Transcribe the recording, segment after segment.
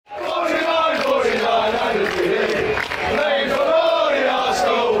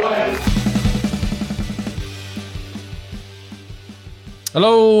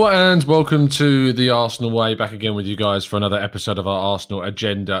Hello and welcome to the Arsenal Way. Back again with you guys for another episode of our Arsenal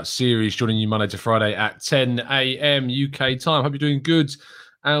Agenda series. Joining you Monday to Friday at 10 a.m. UK time. Hope you're doing good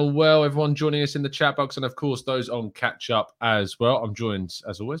and well. Everyone joining us in the chat box and of course those on catch up as well. I'm joined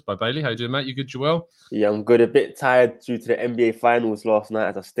as always by Bailey. How you doing, mate? You good, Joel? Yeah, I'm good. A bit tired due to the NBA finals last night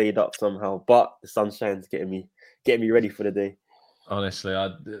as I stayed up somehow, but the sunshine's getting me ready for the day. Honestly,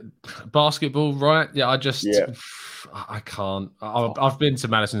 basketball, right? Yeah, Yeah. I can't. I've been to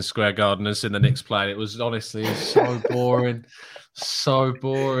Madison Square Garden and seen the Knicks play. It was honestly so boring, so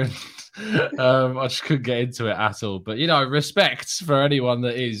boring. I just couldn't get into it at all. But respect for anyone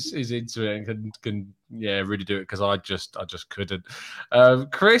that is into it and can really do it because I just couldn't.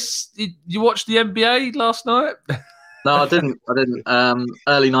 Chris, you watched the NBA last night? No, I didn't.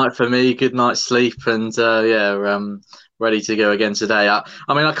 Early night for me, good night's sleep, and ready to go again today.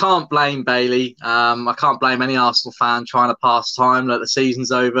 I mean, I can't blame Bailey. I can't blame any Arsenal fan trying to pass time. Like the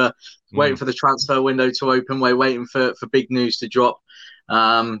season's over, waiting for the transfer window to open. We're waiting for big news to drop.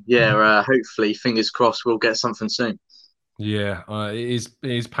 Hopefully, fingers crossed, we'll get something soon. Yeah, it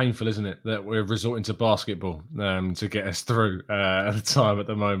is painful, isn't it, that we're resorting to basketball to get us through at the time at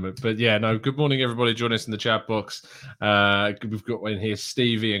the moment. But yeah, no, good morning, everybody. Join us in the chat box. We've got in here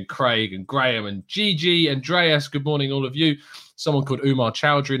Stevie and Craig and Graham and Gigi, Andreas. Good morning, all of you. Someone called Umar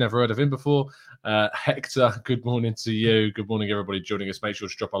Chowdhury, never heard of him before. Hector, good morning to you. Good morning, everybody joining us. Make sure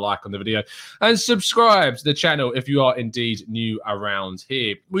to drop a like on the video and subscribe to the channel if you are indeed new around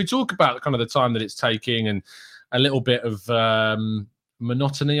here. We talk about kind of the time that it's taking and a little bit of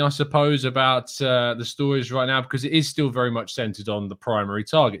monotony, I suppose, about the stories right now, because it is still very much centered on the primary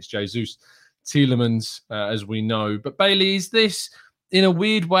targets, Jesus, Tielemans, as we know. But Bailey, is this, in a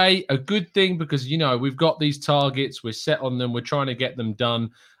weird way, a good thing? Because, we've got these targets, we're set on them, we're trying to get them done.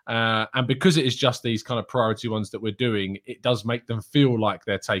 And because it is just these kind of priority ones that we're doing, it does make them feel like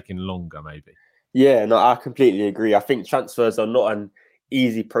they're taking longer, maybe. Yeah, no, I completely agree. I think transfers are not an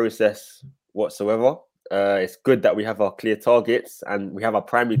easy process whatsoever. It's good that we have our clear targets and we have our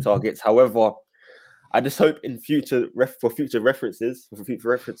primary targets. However, I just hope in future reference,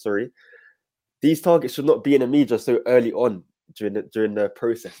 these targets should not be in the media so early on during the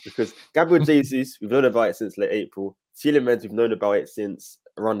process, because Gabriel Jesus, we've known about it since late April. Tielemans, we've known about it since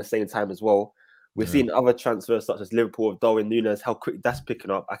around the same time as well. We've seen other transfers such as Liverpool of Darwin Núñez, how quick that's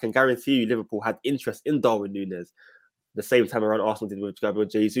picking up. I can guarantee you Liverpool had interest in Darwin Núñez the same time around Arsenal did with Gabriel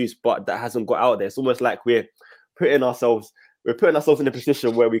Jesus, but that hasn't got out there. It's almost like we're putting ourselves in a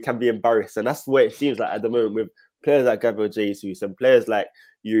position where we can be embarrassed, and that's what it seems like at the moment with players like Gabriel Jesus and players like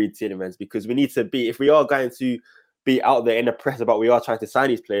Yuri Tielemans, because we need to be, if we are going to be out there in the press about we are trying to sign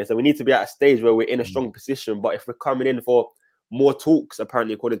these players, then we need to be at a stage where we're in a strong position. But if we're coming in for more talks,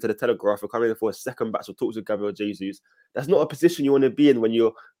 apparently according to the Telegraph, we're coming in for a second batch of talks with Gabriel Jesus, that's not a position you want to be in when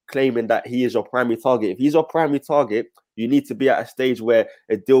you're claiming that he is your primary target. If he's your primary target, you need to be at a stage where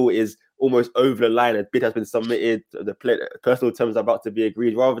a deal is almost over the line, a bid has been submitted, the personal terms are about to be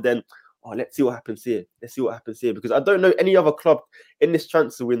agreed, rather than, let's see what happens here. Because I don't know any other club in this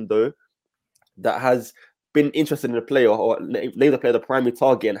transfer window that has been interested in a player or named the player the primary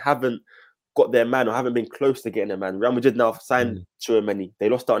target and haven't got their man or haven't been close to getting their man. Real Madrid now signed Tchouaméni. They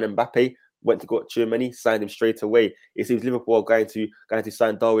lost out on Mbappe, went to go Tchouaméni, signed him straight away. It seems Liverpool are going to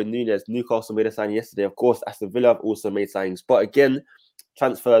sign Darwin Núñez. Newcastle made a signing yesterday. Of course, Aston Villa have also made signings. But again,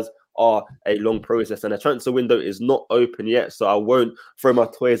 transfers are a long process and the transfer window is not open yet. So I won't throw my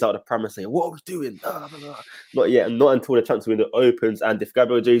toys out the pram and say, what are we doing? Not yet. And not until the transfer window opens. And if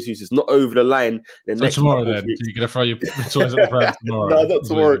Gabriel Jesus is not over the line, then so next tomorrow then, you're going to throw your toys at the pram tomorrow? No, not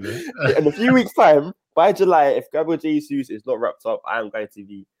tomorrow. In a few weeks' time, by July, if Gabriel Jesus is not wrapped up, I am going to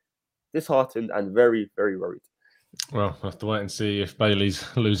be disheartened and very, very worried. Well, we'll have to wait and see if Bailey's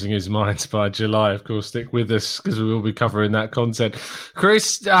losing his mind by July. Of course, stick with us because we will be covering that content.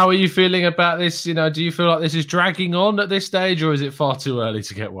 Chris, how are you feeling about this? Do you feel like this is dragging on at this stage, or is it far too early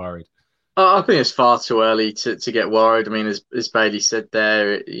to get worried? I think it's far too early to get worried. I mean, as Bailey said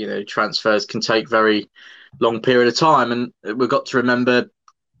there, transfers can take very long period of time, and we've got to remember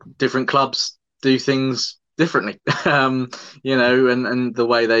different clubs do things differently, and the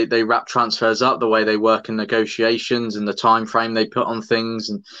way they wrap transfers up, the way they work in negotiations and the time frame they put on things,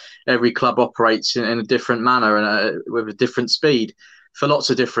 and every club operates in a different manner and with a different speed for lots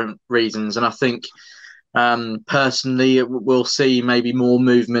of different reasons. And I think personally we'll see maybe more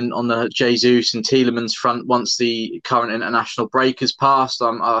movement on the Jesus and Tielemans front once the current international break has passed.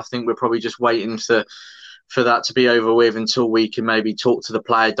 I think we're probably just waiting for that to be over with until we can maybe talk to the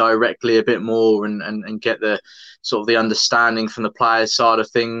player directly a bit more and get the sort of the understanding from the players' side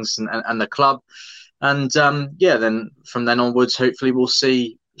of things and the club. And then from then onwards, hopefully we'll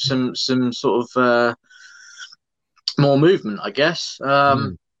see some sort of more movement, I guess.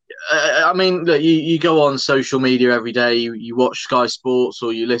 I mean, look, you go on social media every day, you watch Sky Sports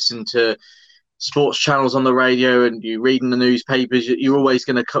or you listen to sports channels on the radio and you read in the newspapers, you're always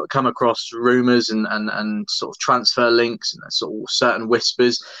going to come across rumours and sort of transfer links and sort of certain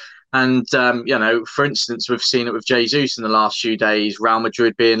whispers. And, for instance, we've seen it with Jesus in the last few days, Real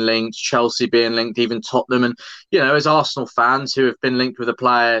Madrid being linked, Chelsea being linked, even Tottenham. And, as Arsenal fans who have been linked with a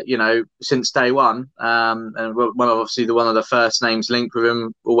player, since day one, and obviously one of the first names linked with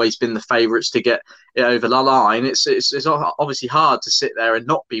him, always been the favourites to get it over the line. It's obviously hard to sit there and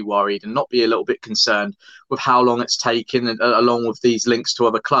not be worried and not be a little bit concerned with how long it's taken, along with these links to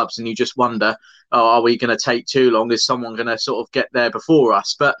other clubs. And you just wonder, are we going to take too long? Is someone going to sort of get there before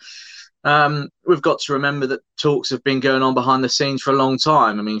us? But we've got to remember that talks have been going on behind the scenes for a long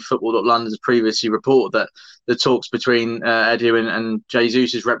time. I mean, Football.London has previously reported that the talks between Edu and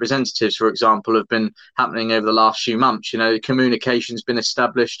Jesus' representatives, for example, have been happening over the last few months. The communication's been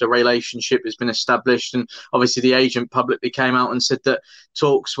established, a relationship has been established, and obviously the agent publicly came out and said that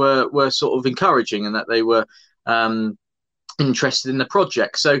talks were sort of encouraging and that they were interested in the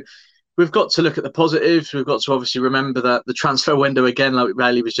project. So we've got to look at the positives. We've got to obviously remember that the transfer window, again, like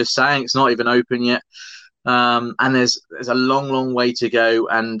Bailey was just saying, it's not even open yet. And there's a long way to go,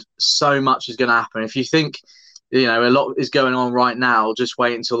 and so much is going to happen. If you think, a lot is going on right now, just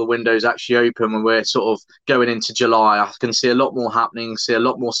wait until the window's actually open when we're sort of going into July. I can see a lot more happening, see a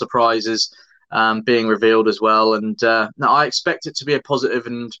lot more surprises being revealed as well. And I expect it to be a positive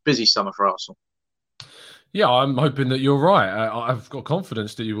and busy summer for Arsenal. Yeah, I'm hoping that you're right. I've got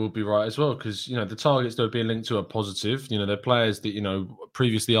confidence that you will be right as well, because the targets that are being linked to are positive. They're players that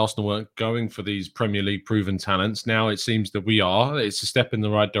previously Arsenal weren't going for these Premier League proven talents. Now it seems that we are. It's a step in the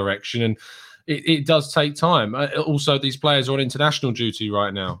right direction, and it does take time. Also, these players are on international duty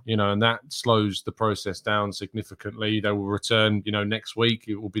right now, and that slows the process down significantly. They will return, next week.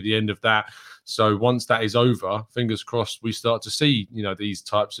 It will be the end of that. So once that is over, fingers crossed, we start to see, these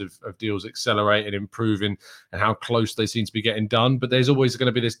types of deals accelerate and improving, and how close they seem to be getting done. But there's always going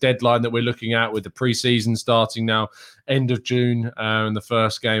to be this deadline that we're looking at with the pre-season starting now, end of June, and the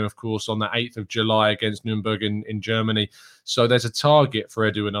first game, of course, on the 8th of July against Nuremberg in Germany. So there's a target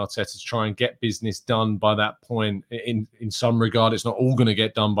for Edu and Arteta to try and get business done by that point. In some regard, it's not all going to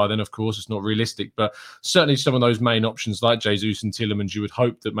get done by then, of course. It's not realistic. But certainly some of those main options like Jesus and Tielemans, you would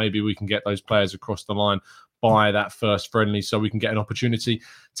hope that maybe we can get those players across the line by that first friendly, so we can get an opportunity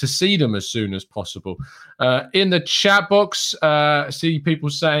to see them as soon as possible. In the chat box, see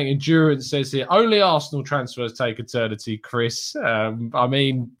people saying, Endurance says here, only Arsenal transfers take eternity, Chris. I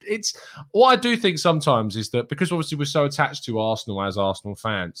mean, it's what I do think sometimes is that because obviously we're so attached to Arsenal as Arsenal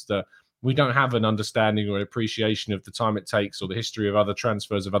fans, that we don't have an understanding or an appreciation of the time it takes or the history of other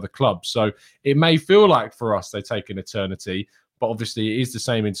transfers of other clubs. So it may feel like for us they take an eternity, but obviously it is the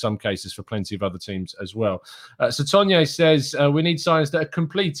same in some cases for plenty of other teams as well. So Tonye says, we need signs that are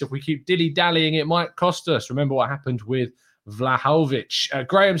complete. If we keep dilly-dallying, it might cost us. Remember what happened with Vlahovic.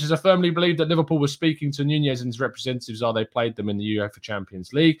 Graham says, I firmly believe that Liverpool was speaking to Nunez and his representatives they played them in the UEFA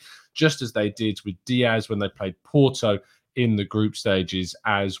Champions League, just as they did with Diaz when they played Porto in the group stages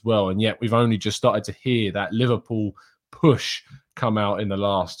as well. And yet we've only just started to hear that Liverpool push come out in the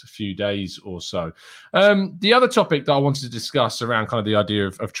last few days or so. The other topic that I wanted to discuss around kind of the idea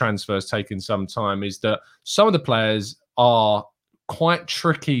of transfers taking some time is that some of the players are quite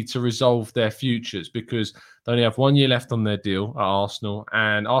tricky to resolve their futures because they only have 1 year left on their deal at Arsenal,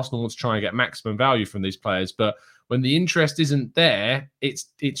 and Arsenal wants to try and get maximum value from these players. But when the interest isn't there,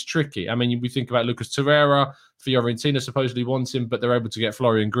 it's tricky. I mean, we think about Lucas Torreira. Fiorentina supposedly wants him, but they're able to get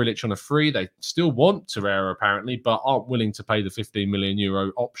Florian Grilic on a free. They still want Torreira, apparently, but aren't willing to pay the 15 million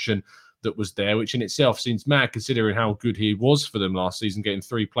euro option that was there, which in itself seems mad considering how good he was for them last season, getting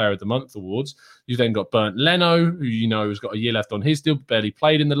 3 Player of the Month awards. You then got Bernd Leno, who has got a year left on his deal, barely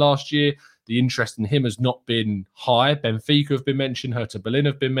played in the last year. The interest in him has not been high. Benfica have been mentioned, Hertha Berlin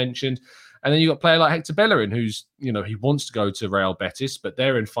have been mentioned. And then you've got a player like Hector Bellerin, who's, he wants to go to Real Betis, but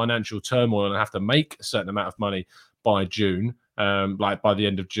they're in financial turmoil and have to make a certain amount of money by June, by the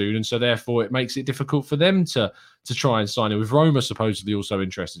end of June. And so therefore it makes it difficult for them to try and sign him, with Roma supposedly also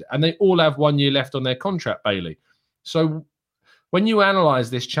interested. And they all have 1 year left on their contract, Bailey. So when you analyse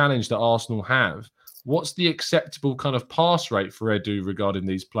this challenge that Arsenal have, what's the acceptable kind of pass rate for Edu regarding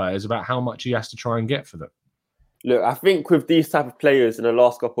these players about how much he has to try and get for them? Look, I think with these type of players in the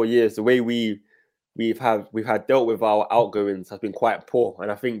last couple of years, the way we've had dealt with our outgoings has been quite poor.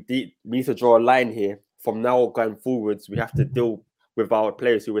 And I think we need to draw a line here. From now going forwards, we have to deal with our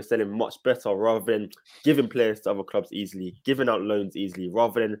players who we're selling much better, rather than giving players to other clubs easily, giving out loans easily,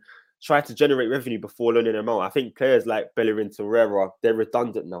 rather than try to generate revenue before loaning them out. I think players like Bellerin, Torreira, they're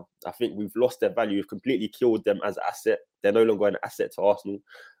redundant now. I think we've lost their value. We've completely killed them as an asset. They're no longer an asset to Arsenal.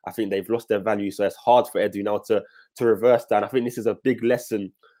 I think they've lost their value. So it's hard for Edu now to reverse that. And I think this is a big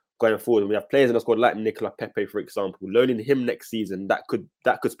lesson going forward. And we have players in the squad like Nicolas Pepe, for example. Loaning him next season, that could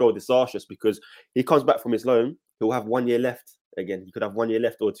spell disastrous, because he comes back from his loan, he'll have 1 year left. Again, he could have 1 year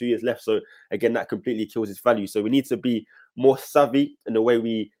left or 2 years left. So again, that completely kills his value. So we need to be more savvy in the way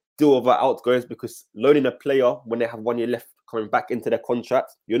we deal with our outgoings, because loaning a player when they have 1 year left coming back into their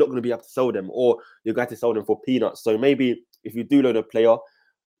contract, you're not going to be able to sell them, or you're going to sell them for peanuts. So maybe if you do loan a player,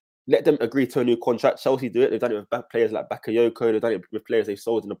 let them agree to a new contract. Chelsea do it. They've done it with players like Bakayoko. They've done it with players they've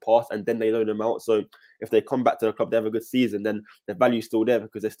sold in the past, and then they loan them out. So if they come back to the club, they have a good season, then the value's still there,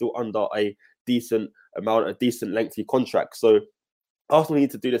 because they're still under a decent lengthy contract. So Arsenal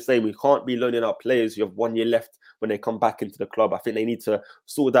need to do the same. We can't be loaning out players who have 1 year left when they come back into the club. I think they need to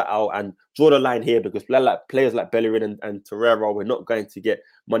sort that out and draw the line here, because players like Bellerin and Torreira, we're not going to get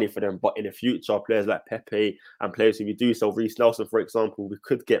money for them. But in the future, players like Pepe and players who we do sell, Reece Nelson, for example, we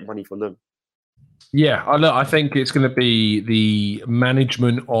could get money from them. Yeah, I think it's going to be the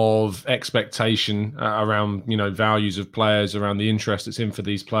management of expectation around, values of players, around the interest that's in for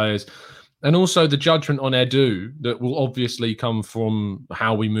these players. And also the judgment on Edu that will obviously come from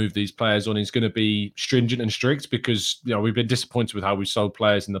how we move these players on is going to be stringent and strict, because we've been disappointed with how we sold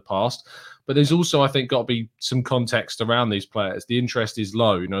players in the past. But there's also, I think, got to be some context around these players. The interest is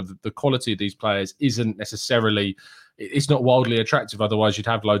low. The quality of these players isn't necessarily, it's not wildly attractive. Otherwise, you'd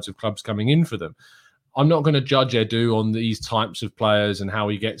have loads of clubs coming in for them. I'm not going to judge Edu on these types of players and how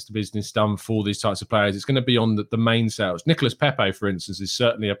he gets the business done for these types of players. It's going to be on the main sales. Nicolas Pepe, for instance, is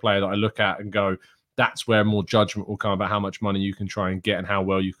certainly a player that I look at and go, that's where more judgment will come about how much money you can try and get and how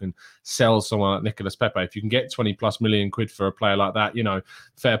well you can sell someone like Nicolas Pepe. If you can get 20 plus million quid for a player like that,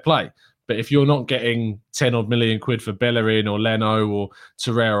 fair play. But if you're not getting 10 odd million quid for Bellerin or Leno or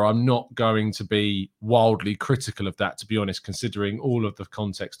Torreira, I'm not going to be wildly critical of that, to be honest, considering all of the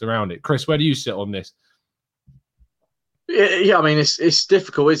context around it. Chris, where do you sit on this? Yeah, I mean, it's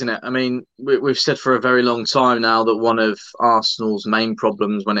difficult, isn't it? I mean, we've said for a very long time now that one of Arsenal's main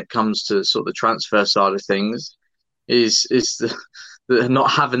problems when it comes to sort of the transfer side of things is the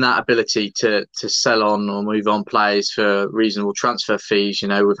not having that ability to sell on or move on players for reasonable transfer fees.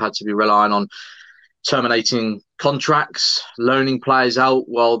 We've had to be relying on terminating contracts, loaning players out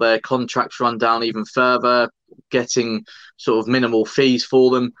while their contracts run down even further, getting sort of minimal fees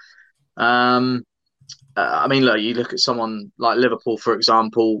for them. I mean, look, you look at someone like Liverpool, for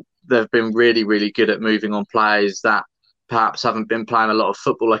example, they've been really, really good at moving on players that perhaps haven't been playing a lot of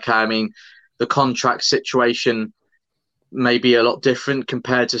football. Okay, I mean, the contract situation may be a lot different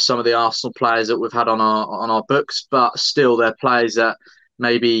compared to some of the Arsenal players that we've had on our books, but still they're players that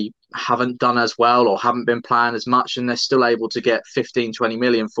maybe haven't done as well or haven't been playing as much, and they're still able to get 15, 20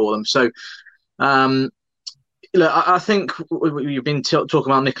 million for them. So, look, I think you've been talking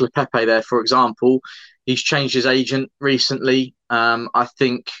about Nicolas Pepe there, for example. He's changed his agent recently. I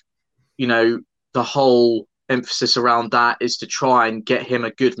think, the whole emphasis around that is to try and get him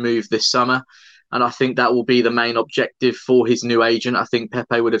a good move this summer. And I think that will be the main objective for his new agent. I think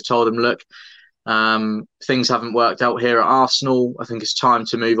Pepe would have told him, look, things haven't worked out here at Arsenal. I think it's time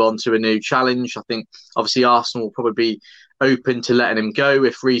to move on to a new challenge. I think obviously Arsenal will probably be open to letting him go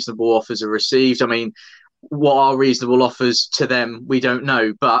if reasonable offers are received. I mean, what are reasonable offers to them, we don't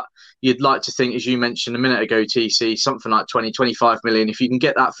know. But you'd like to think, as you mentioned a minute ago, TC, something like 20, 25 million. If you can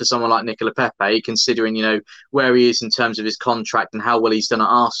get that for someone like Nicolas Pepe, considering, where he is in terms of his contract and how well he's done at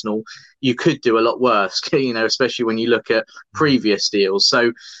Arsenal, you could do a lot worse, especially when you look at previous deals.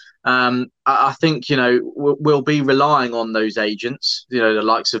 So I think, we'll be relying on those agents, the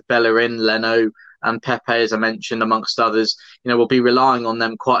likes of Bellerin, Leno, and Pepe, as I mentioned, amongst others. We'll be relying on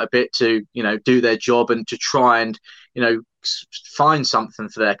them quite a bit to, do their job and to try and, find something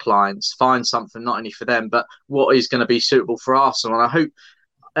for their clients, find something not only for them, but what is going to be suitable for Arsenal. And I hope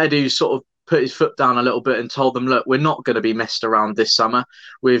Edu sort of put his foot down a little bit and told them, look, we're not going to be messed around this summer.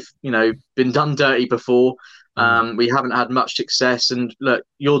 We've, been done dirty before. We haven't had much success, and look,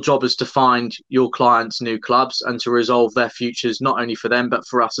 your job is to find your clients new clubs and to resolve their futures, not only for them but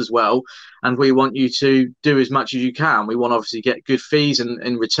for us as well. And we want you to do as much as you can. We want to obviously get good fees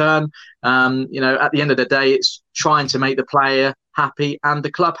in return. At the end of the day, it's trying to make the player happy and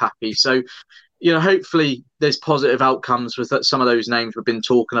the club happy. So hopefully there's positive outcomes with some of those names we've been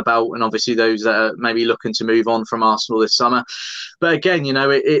talking about, and obviously those that are maybe looking to move on from Arsenal this summer. But again,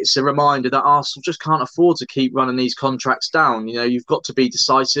 it's a reminder that Arsenal just can't afford to keep running these contracts down. You've got to be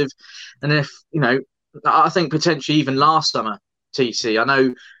decisive. And if, I think potentially even last summer, TC, I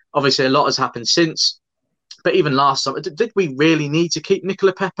know obviously a lot has happened since, but even last summer, did we really need to keep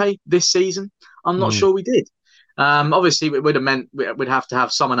Nicola Pepe this season? I'm not sure we did. Obviously, it would have meant we'd have to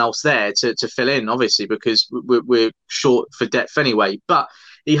have someone else there to fill in, obviously, because we're short for depth anyway. But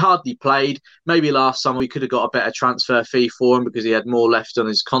he hardly played. Maybe last summer we could have got a better transfer fee for him because he had more left on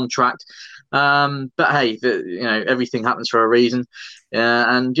his contract. But hey, everything happens for a reason.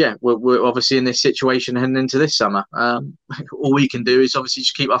 And yeah, we're obviously in this situation heading into this summer. All we can do is obviously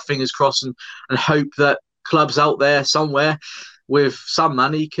just keep our fingers crossed and hope that clubs out there somewhere with some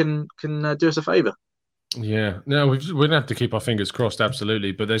money can do us a favour. Yeah, no, we're going to have to keep our fingers crossed,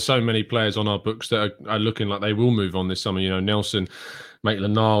 absolutely. But there's so many players on our books that are looking like they will move on this summer. Nelson,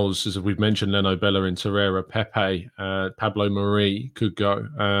 Maitland-Niles, as we've mentioned, Leno Bellerin, Torreira, Pepe, Pablo Marie could go.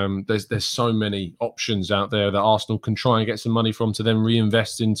 There's so many options out there that Arsenal can try and get some money from to then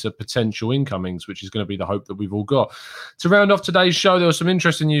reinvest into potential incomings, which is going to be the hope that we've all got. To round off today's show, there was some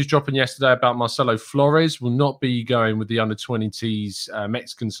interesting news dropping yesterday about Marcelo Flores. Will not be going with the under-20s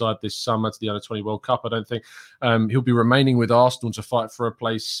Mexican side this summer to the under-20 World Cup, I don't think. He'll be remaining with Arsenal to fight for a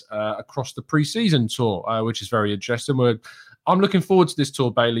place across the pre-season tour, which is very interesting. I'm looking forward to this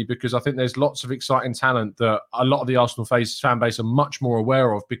tour, Bailey, because I think there's lots of exciting talent that a lot of the Arsenal fan base are much more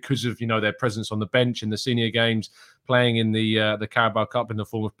aware of because of their presence on the bench in the senior games, playing in the Carabao Cup in the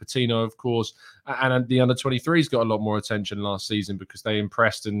form of Patino, of course, and the under-23s got a lot more attention last season because they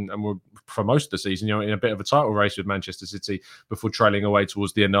impressed and were for most of the season, in a bit of a title race with Manchester City before trailing away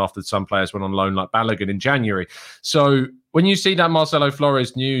towards the end after some players went on loan like Balogun in January. So when you see that Marcelo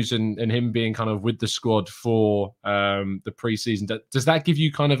Flores news and him being kind of with the squad for the pre-season, does that give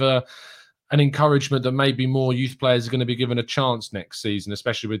you kind of an encouragement that maybe more youth players are going to be given a chance next season,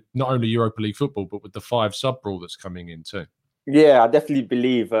 especially with not only Europa League football, but with the 5 sub-rule that's coming in too? Yeah, I definitely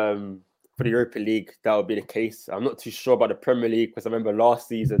believe for the Europa League, that would be the case. I'm not too sure about the Premier League because I remember last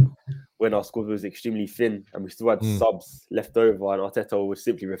season when our squad was extremely thin and we still had subs left over and Arteta would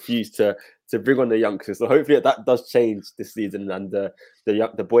simply refuse to bring on the youngsters. So hopefully that does change this season and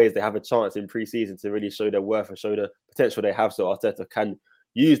the boys, they have a chance in pre-season to really show their worth and show the potential they have so Arteta can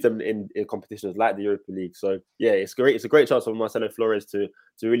use them in competitions like the Europa League. So yeah, it's great. It's a great chance for Marcelo Flores to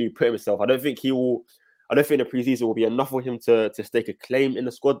really put himself. I don't think the preseason will be enough for him to stake a claim in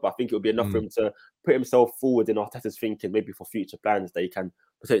the squad, but I think it will be enough for him to put himself forward in Arteta's thinking, maybe for future plans that he can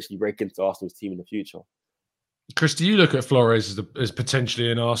potentially break into Arsenal's team in the future. Chris, do you look at Flores as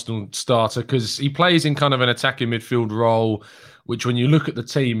potentially an Arsenal starter? Because he plays in kind of an attacking midfield role, which when you look at the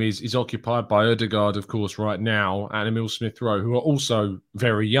team is occupied by Ødegaard, of course, right now, and Emil Smith-Rowe, who are also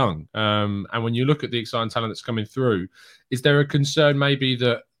very young. And when you look at the exciting talent that's coming through, is there a concern maybe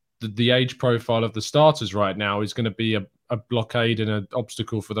that the age profile of the starters right now is going to be a blockade and an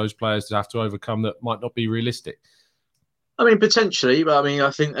obstacle for those players to have to overcome that might not be realistic? I mean, potentially, but I mean, I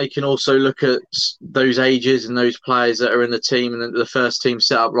think they can also look at those ages and those players that are in the team and the first team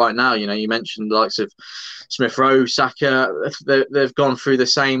set up right now. You mentioned the likes of Smith-Rowe, Saka. They've gone through the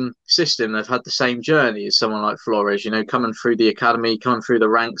same system. They've had the same journey as someone like Flores, coming through the academy, coming through the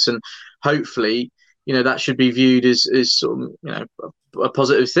ranks, and hopefully, that should be viewed as sort of, a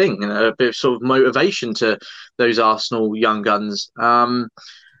positive thing and a bit of sort of motivation to those Arsenal young guns. I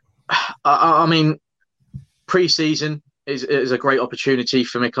mean, pre-season is a great opportunity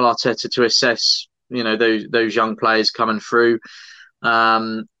for Mikel Arteta to assess, those young players coming through.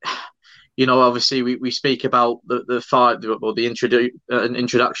 Obviously we speak about the five or the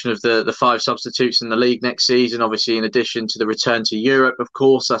introduction of the 5 substitutes in the league next season. Obviously, in addition to the return to Europe, of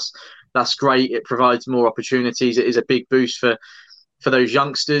course, that's great. It provides more opportunities. It is a big boost for those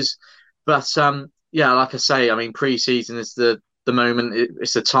youngsters. But like I say, I mean, pre-season is the moment.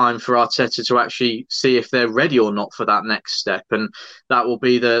 It's the time for Arteta to actually see if they're ready or not for that next step, and that will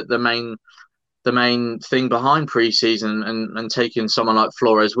be the main thing behind pre-season and taking someone like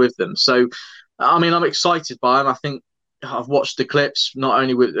Flores with them. So, I mean, I'm excited by him. I think I've watched the clips not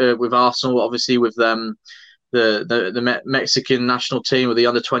only with Arsenal, obviously with the Mexican national team or the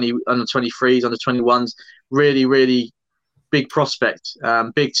under-20, under-23s, under-21s. Really, really big prospect,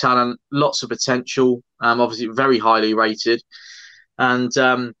 big talent, lots of potential. Obviously, very highly rated. And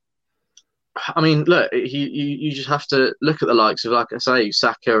I mean, look, you just have to look at the likes of, like I say,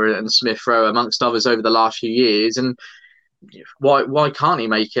 Saka and Smith-Rowe, amongst others, over the last few years. And why can't he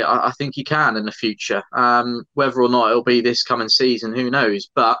make it? I think he can in the future. Whether or not it'll be this coming season, who knows?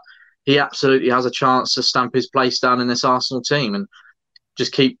 But he absolutely has a chance to stamp his place down in this Arsenal team and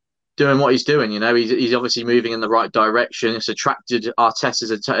just keep doing what he's doing. He's obviously moving in the right direction. It's attracted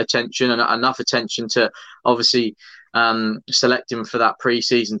Arteta's attention and enough attention to obviously select him for that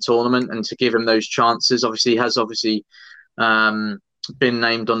pre-season tournament and to give him those chances. Obviously, he has been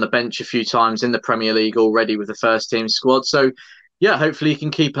named on the bench a few times in the Premier League already with the first team squad. So, yeah, hopefully he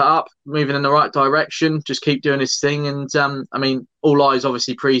can keep it up, moving in the right direction, just keep doing his thing. And, all eyes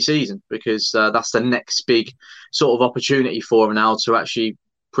obviously pre-season because that's the next big sort of opportunity for him now to actually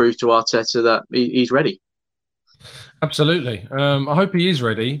prove to Arteta that he's ready. Absolutely. I hope he is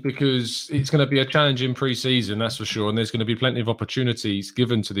ready because it's going to be a challenging pre-season, that's for sure. And there's going to be plenty of opportunities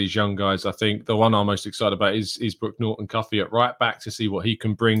given to these young guys. I think the one I'm most excited about is Brooke Norton-Cuffy at right back to see what he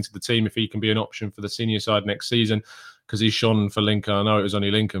can bring to the team, if he can be an option for the senior side next season, because he's shone for Lincoln. I know it was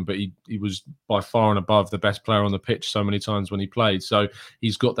only Lincoln, but he was by far and above the best player on the pitch so many times when he played. So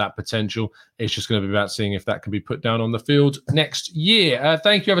he's got that potential. It's just going to be about seeing if that can be put down on the field next year.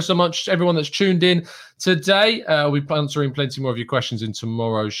 Thank you ever so much, everyone that's tuned in today. We'll be answering plenty more of your questions in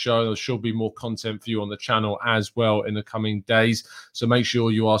tomorrow's show. There should be more content for you on the channel as well in the coming days. So make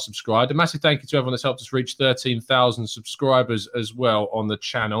sure you are subscribed. A massive thank you to everyone that's helped us reach 13,000 subscribers as well on the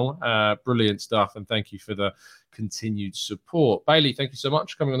channel. Brilliant stuff. And thank you for the continued support. Bailey, thank you so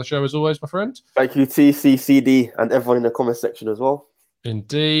much for coming on the show as always, my friend. Thank you, TCCD, and everyone in the comment section as well.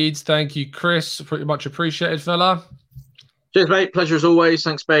 Indeed. Thank you, Chris. Pretty much appreciated, fella. Cheers, mate. Pleasure as always.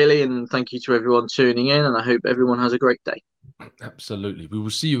 Thanks, Bailey. And thank you to everyone tuning in. And I hope everyone has a great day. Absolutely. We will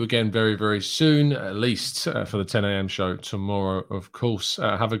see you again very, very soon, at least for the 10 a.m. show tomorrow, of course.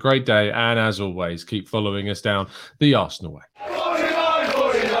 Have a great day. And as always, keep following us down the Arsenal way.